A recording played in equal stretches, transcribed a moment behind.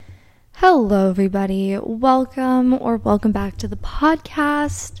Hello, everybody. Welcome back to the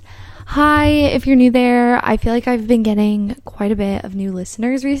podcast. Hi, if you're new there, I feel like I've been getting quite a bit of new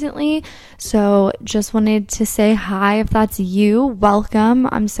listeners recently, so just wanted to say hi if that's you. Welcome.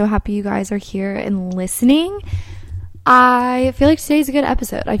 I'm so happy you guys are here and listening. I feel like today's a good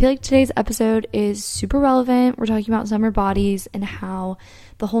episode. I feel like today's episode is super relevant. We're talking about summer bodies and how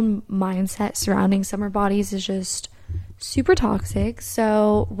the whole mindset surrounding summer bodies is just super toxic.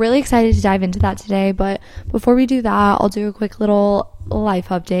 So really excited to dive into that today. But before we do that, I'll do a quick little life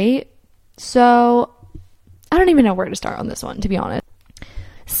update. So I don't even know where to start on this one, to be honest.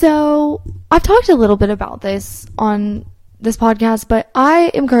 So I've talked a little bit about this on this podcast, but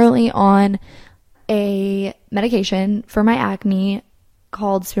I am currently on a medication for my acne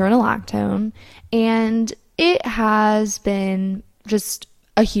called spironolactone, and it has been just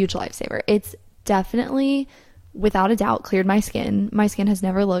a huge lifesaver. It's definitely, without a doubt, cleared my skin. My skin has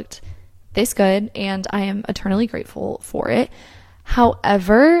never looked this good, and I am eternally grateful for it.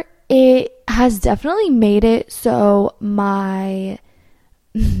 However, it has definitely made it so my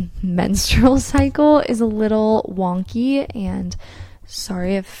menstrual cycle is a little wonky, and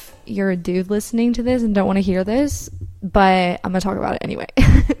sorry if you're a dude listening to this and don't want to hear this, but I'm gonna talk about it anyway.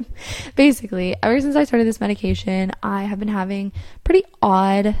 Basically, ever since I started this medication, I have been having pretty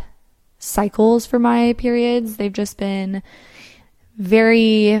odd cycles for my periods. They've just been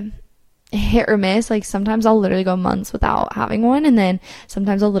very hit or miss. Like sometimes I'll literally go months without having one, and then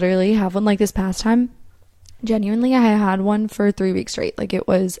sometimes I'll literally have one. Like this past time, genuinely, I had one for 3 weeks straight. Like it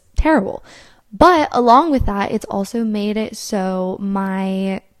was terrible. But along with that, it's also made it so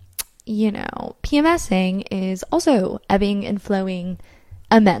my, PMSing is also ebbing and flowing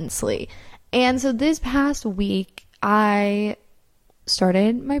immensely. And so this past week, I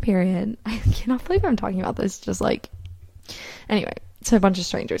started my period. I cannot believe I'm talking about this, anyway, to a bunch of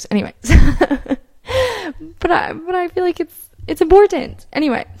strangers. Anyways. but I feel like it's important.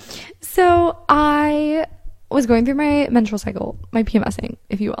 Anyway, so I was going through my menstrual cycle, my PMSing,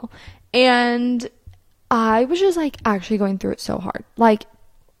 if you will. And I was just actually going through it so hard.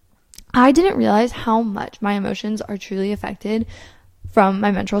 I didn't realize how much my emotions are truly affected from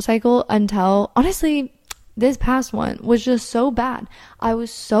my menstrual cycle until, honestly, this past one was just so bad. I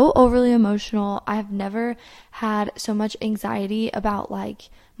was so overly emotional. I have never had so much anxiety about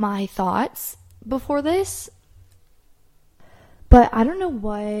my thoughts before this. But I don't know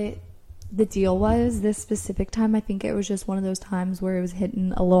what the deal was this specific time. I think it was just one of those times where it was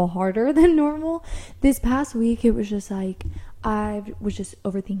hitting a little harder than normal. This past week, it was just I was just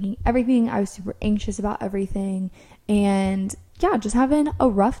overthinking everything. I was super anxious about everything. And yeah, just having a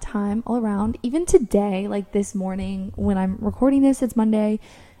rough time all around. Even today, this morning when I'm recording this, it's Monday,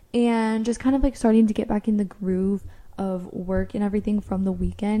 and just kind of starting to get back in the groove of work and everything from the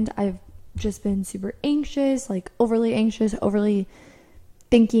weekend. I've just been super anxious, overly anxious, overly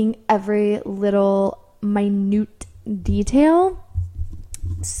thinking every little minute detail.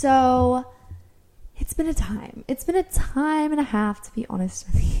 So it's been a time. It's been a time and a half, to be honest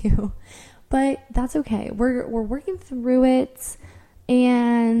with you. But that's okay. We're working through it,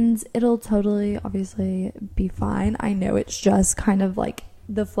 and it'll totally, obviously, be fine. I know it's just kind of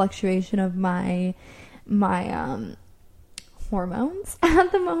the fluctuation of my hormones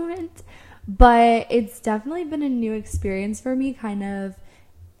at the moment. But it's definitely been a new experience for me, kind of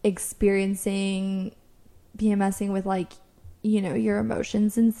experiencing PMSing with your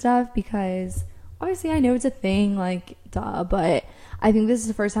emotions and stuff, because obviously I know it's a thing, duh, but I think this is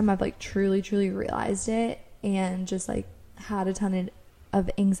the first time I've truly realized it, and just had a ton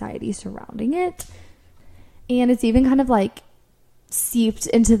of anxiety surrounding it. And it's even kind of seeped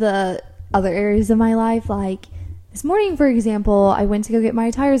into the other areas of my life. This morning, for example, I went to go get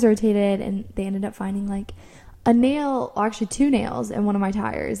my tires rotated, and they ended up finding a nail, or actually 2 nails in one of my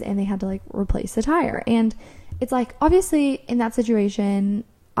tires, and they had to replace the tire. And it's obviously in that situation,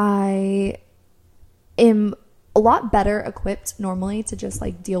 I am a lot better equipped normally to just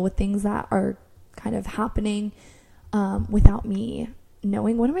deal with things that are kind of happening without me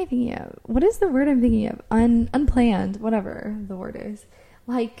knowing. What am I thinking of? What is the word I'm thinking of? Unplanned, whatever the word is.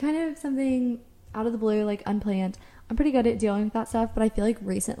 Kind of something out of the blue, unplanned. I'm pretty good at dealing with that stuff, but I feel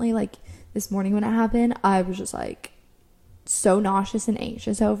recently, this morning when it happened, I was just so nauseous and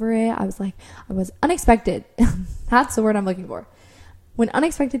anxious over it. I was unexpected. That's the word I'm looking for. When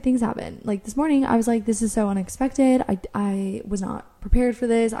unexpected things happen, this morning, I was this is so unexpected. I was not prepared for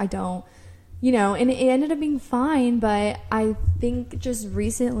this. I don't, and it ended up being fine. But I think just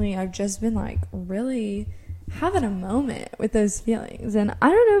recently, I've just been really having a moment with those feelings. And I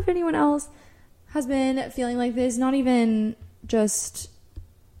don't know if anyone else has been feeling like this, not even just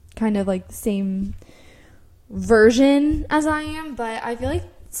kind of like the same version as I am, but I feel like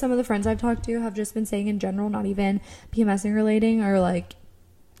some of the friends I've talked to have just been saying in general, not even PMSing relating or like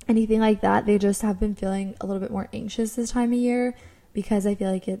anything like that, they just have been feeling a little bit more anxious this time of year, because I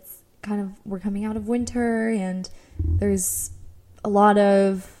feel like it's kind of, we're coming out of winter and there's a lot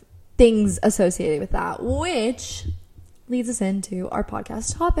of things associated with that, which leads us into our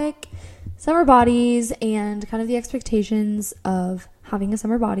podcast topic, summer bodies, and kind of the expectations of having a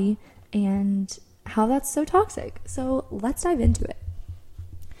summer body and how that's so toxic. So let's dive into it.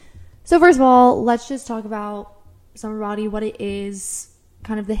 So first of all, let's just talk about summer body, what it is,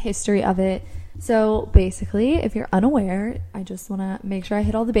 kind of the history of it. So basically, if you're unaware, I just want to make sure I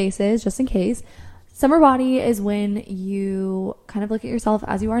hit all the bases just in case. Summer body is when you kind of look at yourself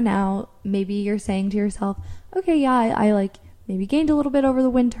as you are now. Maybe you're saying to yourself, okay, yeah, I like maybe gained a little bit over the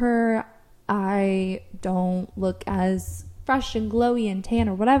winter. I don't look as fresh and glowy and tan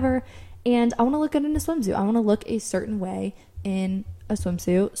or whatever. And I want to look good in a swimsuit. I want to look a certain way in a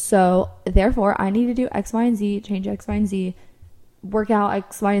swimsuit. So therefore, I need to do X, Y, and Z, change X, Y, and Z, work out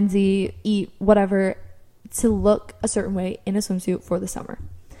X, Y, and Z, eat whatever to look a certain way in a swimsuit for the summer.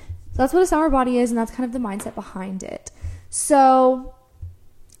 So that's what a summer body is, and that's kind of the mindset behind it. So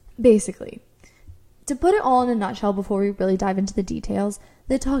basically, to put it all in a nutshell before we really dive into the details,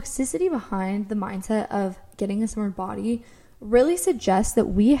 the toxicity behind the mindset of getting a summer body really suggests that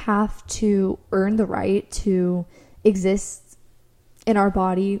we have to earn the right to exist in our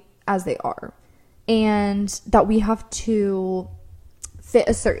body as they are, and that we have to fit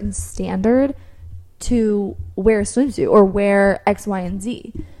a certain standard to wear a swimsuit or wear X, Y, and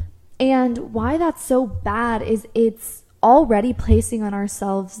Z. And why that's so bad is it's already placing on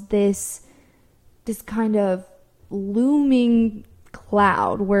ourselves this kind of looming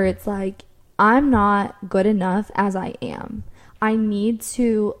cloud where it's like, I'm not good enough as I am. I need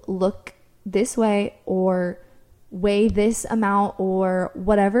to look this way or weigh this amount or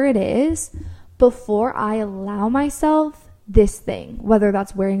whatever it is before I allow myself this thing, whether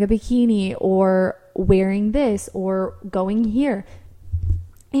that's wearing a bikini or wearing this or going here.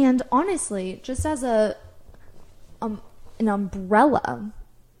 And honestly, just as an umbrella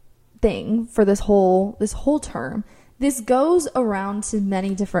thing for this whole term, this goes around to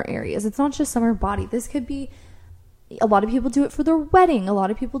many different areas. It's not just summer body. This could be, a lot of people do it for their wedding. A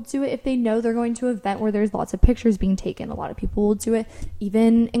lot of people do it if they know they're going to an event where there's lots of pictures being taken. A lot of people will do it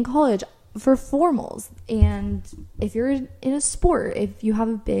even in college for formals. And if you're in a sport, if you have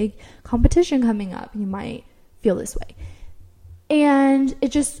a big competition coming up, you might feel this way. And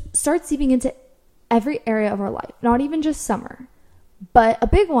it just starts seeping into every area of our life, not even just summer. But a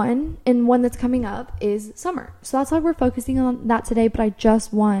big one, and one that's coming up, is summer. So that's why we're focusing on that today. But I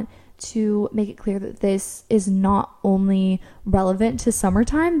just want to make it clear that this is not only relevant to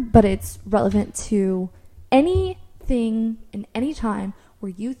summertime, but it's relevant to anything and any time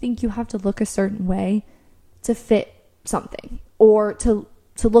where you think you have to look a certain way to fit something or to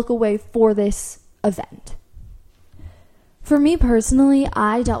look away for this event. For me personally,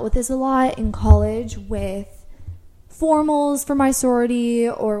 I dealt with this a lot in college with formals for my sorority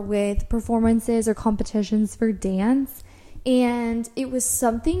or with performances or competitions for dance. And it was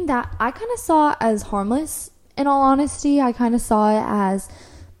something that I kind of saw as harmless, in all honesty. I kind of saw it as,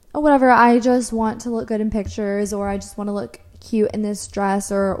 oh, whatever, I just want to look good in pictures, or I just want to look cute in this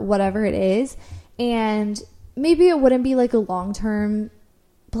dress, or whatever it is. And maybe it wouldn't be like a long-term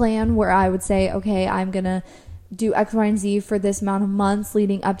plan where I would say, okay, I'm going to do X, Y, and Z for this amount of months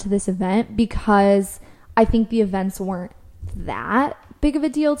leading up to this event, because I think the events weren't that big of a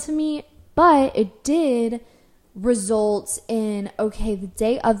deal to me. But it did result in, okay, the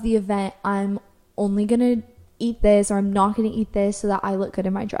day of the event, I'm only going to eat this, or I'm not going to eat this so that I look good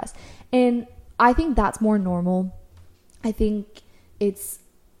in my dress. And I think that's more normal. I think it's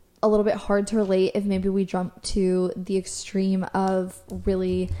a little bit hard to relate if maybe we jump to the extreme of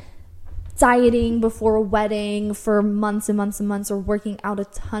really dieting before a wedding for months and months and months, or working out a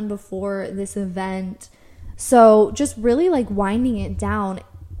ton before this event. So just really like winding it down.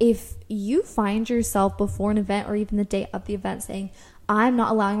 If you find yourself before an event or even the day of the event saying, I'm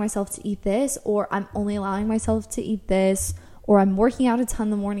not allowing myself to eat this, or I'm only allowing myself to eat this, or I'm working out a ton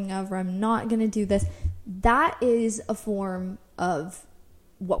the morning of, or I'm not going to do this, that is a form of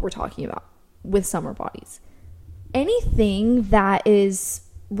what we're talking about with summer bodies. Anything that is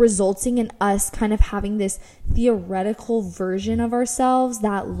resulting in us kind of having this theoretical version of ourselves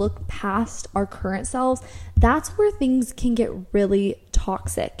that look past our current selves, that's where things can get really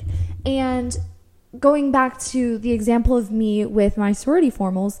toxic. And going back to the example of me with my sorority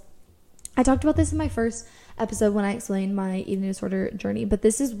formals, I talked about this in my first episode when I explained my eating disorder journey, but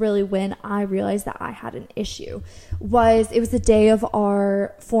this is really when I realized that I had an issue. It was the day of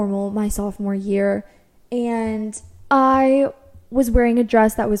our formal, my sophomore year, and I was wearing a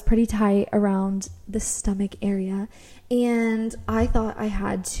dress that was pretty tight around the stomach area, and I thought I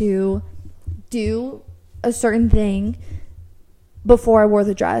had to do a certain thing before I wore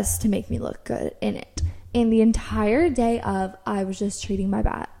the dress to make me look good in it. And the entire day of, I was just treating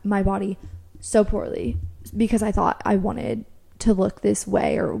my body so poorly because I thought I wanted to look this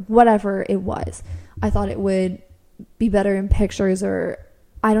way or whatever it was. I thought it would be better in pictures, or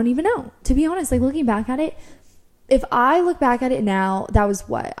I don't even know. To be honest, like looking back at it, if I look back at it now, that was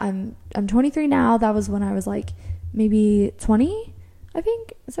what? I'm 23 now. That was when I was like maybe 20, I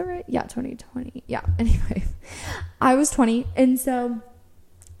think. Is that right? Yeah, 2020. Yeah, anyway. I was 20, and so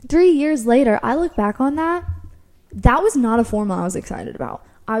 3 years later, I look back on that. That was not a formal I was excited about.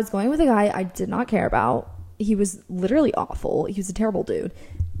 I was going with a guy I did not care about. He was literally awful. He was a terrible dude.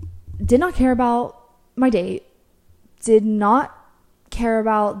 Did not care about my date. Did not care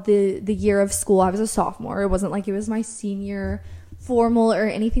about the year of school. I was a sophomore. It wasn't like it was my senior formal or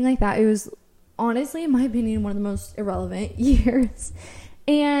anything like that. It was honestly, in my opinion, one of the most irrelevant years.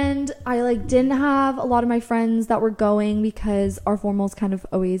 And I like didn't have a lot of my friends that were going because our formal's kind of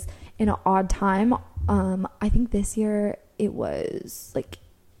always in an odd time. I think this year it was like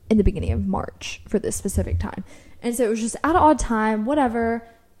in the beginning of March for this specific time. And so it was just at an odd time, whatever.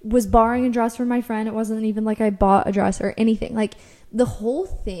 Was borrowing a dress from my friend. It wasn't even like I bought a dress or anything. Like the whole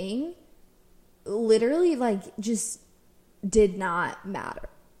thing literally like just did not matter.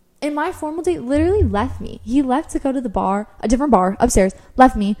 And my formal date literally left me. He left to go to the bar, a different bar upstairs,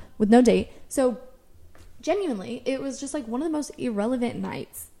 left me with no date. So genuinely, it was just like one of the most irrelevant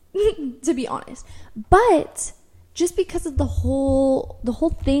nights, to be honest. But just because of the whole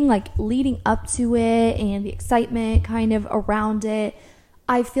thing, like leading up to it and the excitement kind of around it,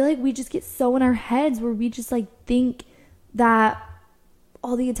 I feel like we just get so in our heads where we just like think that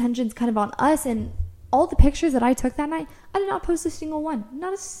all the attention's kind of on us. And all the pictures that I took that night, I did not post a single one.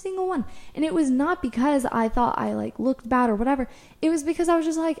 Not a single one. And it was not because I thought I like looked bad or whatever. It was because I was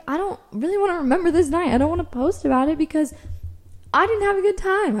just like, I don't really want to remember this night. I don't want to post about it because I didn't have a good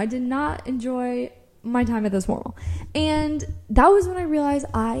time. I did not enjoy my time at this formal. And that was when I realized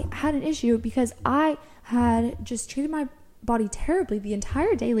I had an issue because I had just treated my body terribly the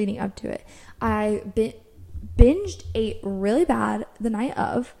entire day leading up to it. I binged, ate really bad the night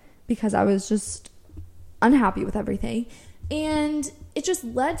of because I was just unhappy with everything, and it just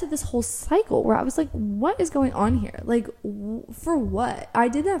led to this whole cycle where I was like, what is going on here? Like, for what? I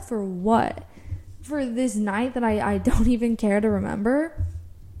did that for what? For this night that I don't even care to remember.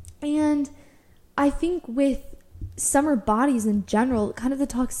 And I think with summer bodies in general, kind of the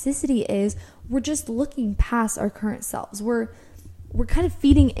toxicity is we're just looking past our current selves. We're kind of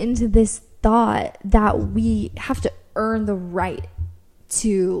feeding into this thought that we have to earn the right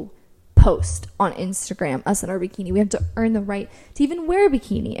to post on Instagram us in our bikini. We have to earn the right to even wear a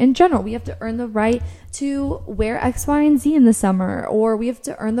bikini in general. We have to earn the right to wear X, Y, and Z in the summer, or we have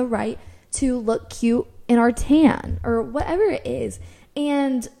to earn the right to look cute in our tan or whatever it is.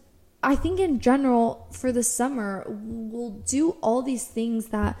 And I think in general for the summer, we'll do all these things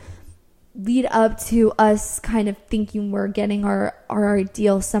that lead up to us kind of thinking we're getting our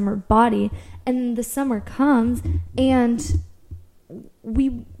ideal summer body. And the summer comes and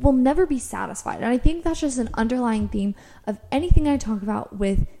we will never be satisfied. And I think that's just an underlying theme of anything I talk about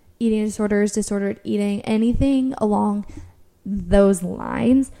with eating disorders, disordered eating, anything along those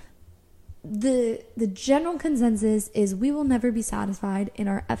lines. The general consensus is we will never be satisfied in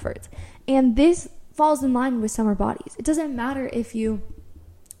our efforts. And this falls in line with summer bodies. It doesn't matter if you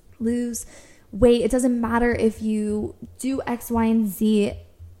lose weight. It doesn't matter if you do X, Y, and Z.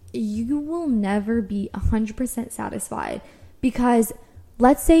 You will never be 100% satisfied. Because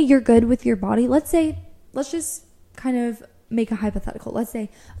let's say you're good with your body. Let's just kind of make a hypothetical. Let's say,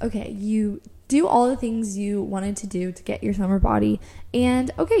 okay, you do all the things you wanted to do to get your summer body.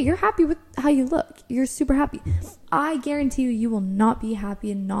 And okay, you're happy with how you look. You're super happy. I guarantee you will not be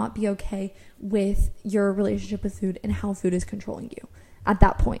happy and not be okay with your relationship with food and how food is controlling you at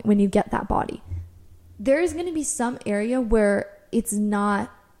that point when you get that body. There is going to be some area where it's not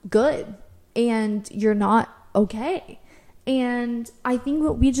good and you're not okay. And I think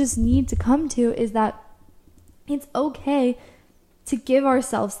what we just need to come to is that it's okay to give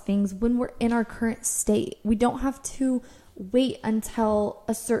ourselves things when we're in our current state. We don't have to wait until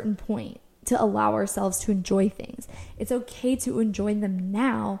a certain point to allow ourselves to enjoy things. It's okay to enjoy them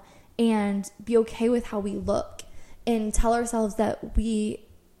now and be okay with how we look and tell ourselves that we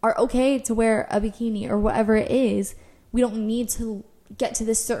are okay to wear a bikini or whatever it is. We don't need to get to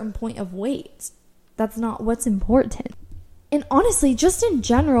this certain point of weight. That's not what's important. And honestly, just in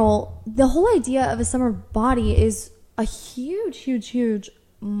general, the whole idea of a summer body is a huge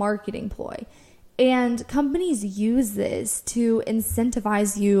marketing ploy. And companies use this to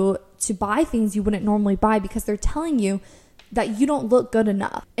incentivize you to buy things you wouldn't normally buy because they're telling you that you don't look good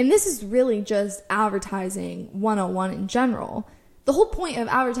enough. And this is really just advertising 101 in general. The whole point of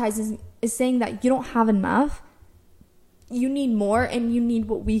advertising is saying that you don't have enough, you need more, and you need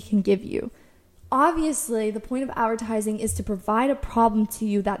what we can give you. Obviously, the point of advertising is to provide a problem to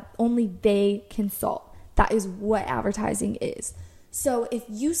you that only they can solve. That is what advertising is. So if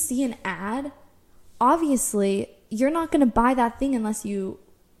you see an ad, obviously, you're not going to buy that thing unless you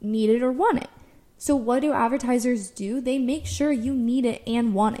need it or want it. So what do advertisers do? They make sure you need it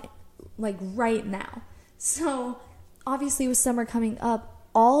and want it, like right now. So obviously with summer coming up,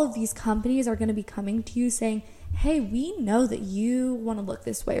 all of these companies are going to be coming to you saying, hey, we know that you want to look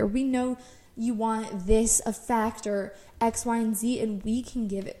this way, or we know you want this effect or X, Y, and Z, and we can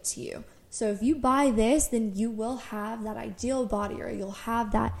give it to you. So if you buy this, then you will have that ideal body, or you'll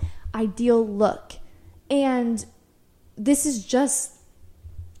have that ideal look. And this is just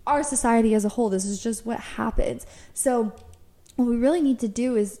our society as a whole. This is just what happens. So what we really need to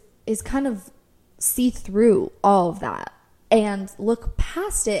do is kind of see through all of that and look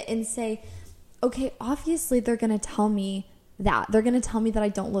past it and say, okay, obviously they're going to tell me that. They're going to tell me that I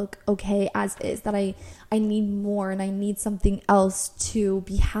don't look okay as is, that I need more and I need something else to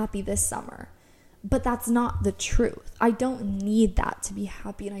be happy this summer. But that's not the truth. I don't need that to be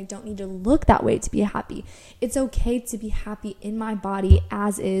happy, and I don't need to look that way to be happy. It's okay to be happy in my body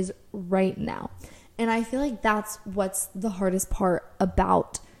as is right now. And I feel like that's what's the hardest part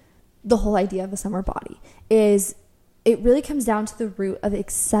about the whole idea of a summer body, is it really comes down to the root of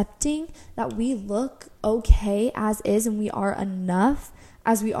accepting that we look okay as is and we are enough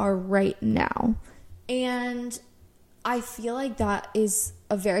as we are right now. And I feel like that is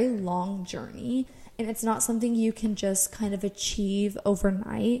a very long journey, and it's not something you can just kind of achieve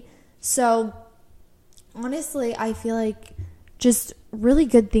overnight. So honestly, I feel like just really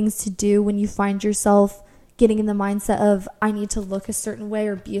good things to do when you find yourself getting in the mindset of I need to look a certain way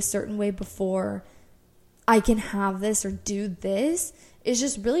or be a certain way before I can have this or do this, is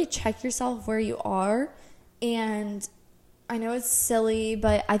just really check yourself where you are. And I know it's silly,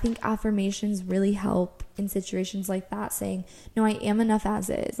 but I think affirmations really help in situations like that, saying, no, I am enough as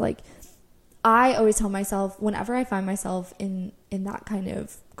is. Like, I always tell myself, whenever I find myself in that kind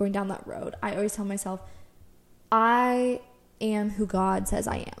of going down that road, I always tell myself, I am who God says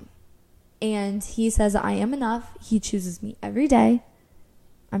I am. And He says I am enough. He chooses me every day.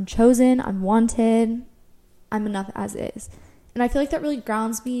 I'm chosen. I'm wanted. I'm enough as is. And I feel like that really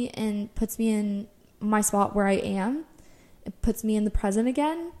grounds me and puts me in my spot where I am. It puts me in the present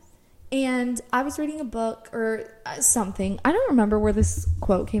again. And I was reading a book or something. I don't remember where this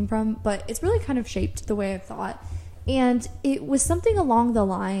quote came from, but it's really kind of shaped the way I've thought. And it was something along the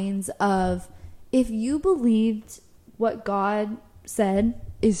lines of, if you believed what God said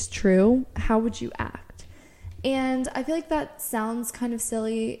is true, how would you act? And I feel like that sounds kind of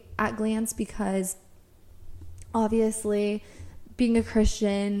silly at glance, because obviously, being a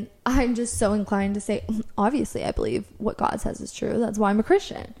Christian, I'm just so inclined to say, obviously, I believe what God says is true. That's why I'm a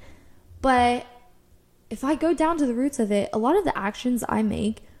Christian. But if I go down to the roots of it, a lot of the actions I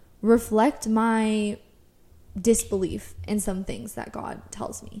make reflect my disbelief in some things that God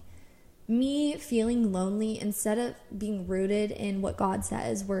tells me. Me feeling lonely, instead of being rooted in what God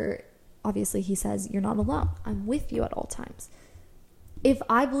says, where obviously He says, you're not alone. I'm with you at all times. If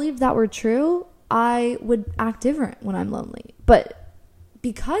I believed that were true, I would act different when I'm lonely. But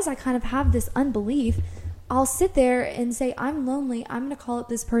because I kind of have this unbelief, I'll sit there and say, I'm lonely. I'm going to call up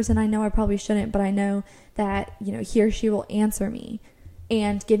this person. I know I probably shouldn't, but I know that, he or she will answer me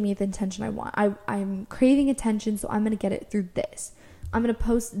and give me the attention I want. I'm craving attention, so I'm going to get it through this. I'm going to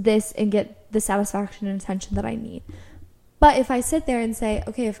post this and get the satisfaction and attention that I need. But if I sit there and say,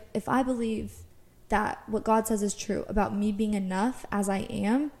 okay, if I believe that what God says is true about me being enough as I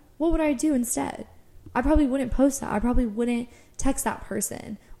am, what would I do instead? I probably wouldn't post that. I probably wouldn't text that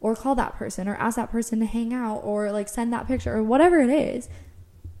person or call that person or ask that person to hang out or like send that picture or whatever it is.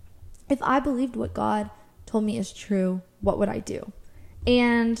 If I believed what God told me is true, what would I do?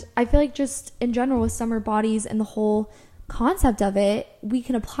 And I feel like just in general with summer bodies and the whole concept of it, we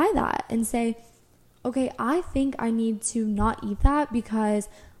can apply that and say, okay, I think I need to not eat that because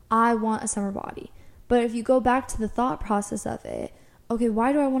I want a summer body. But if you go back to the thought process of it, okay,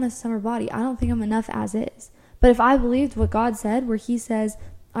 why do I want a summer body? I don't think I'm enough as is. But if I believed what God said, where He says,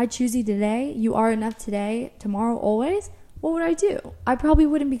 I choose you today, you are enough today, tomorrow always, what would I do? I probably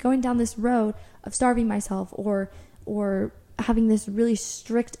wouldn't be going down this road of starving myself or having this really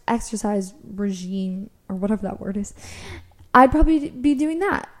strict exercise regime or whatever that word is. I'd probably be doing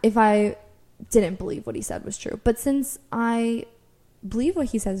that if I didn't believe what he said was true. But since I believe what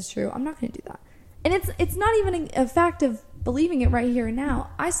he says is true, I'm not going to do that. And it's not even a fact of believing it right here and now.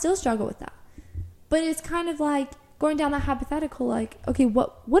 I still struggle with that. But it's kind of like going down that hypothetical, like, okay,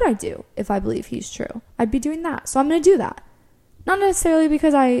 what would I do if I believe he's true? I'd be doing that. So I'm going to do that. Not necessarily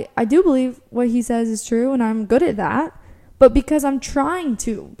because I do believe what he says is true and I'm good at that, but because I'm trying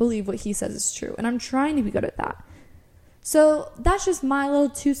to believe what he says is true and I'm trying to be good at that. So that's just my little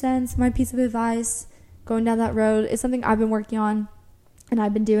 2 cents, my piece of advice going down that road. It's something I've been working on and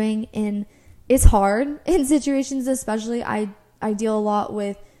I've been doing, and it's hard in situations, especially I deal a lot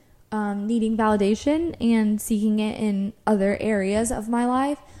with needing validation and seeking it in other areas of my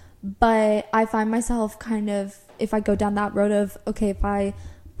life. But I find myself kind of, if I go down that road of, okay, if I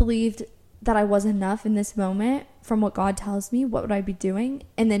believed that I wasn't enough in this moment from what God tells me, what would I be doing?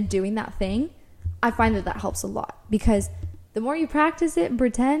 And then doing that thing, I find that helps a lot, because the more you practice it and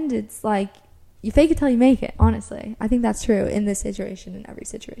pretend, it's like you fake it till you make it, honestly. I think that's true in this situation, in every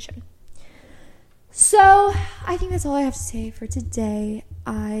situation. So I think that's all I have to say for today.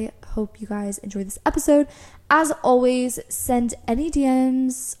 I hope you guys enjoyed this episode. As always, send any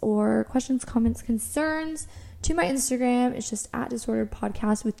DMs or questions, comments, concerns to my Instagram. It's just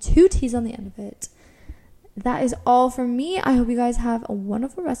 @disorderedpodcast with 2 T's on the end of it. That is all from me. I hope you guys have a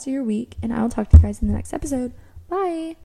wonderful rest of your week, and I will talk to you guys in the next episode. Bye.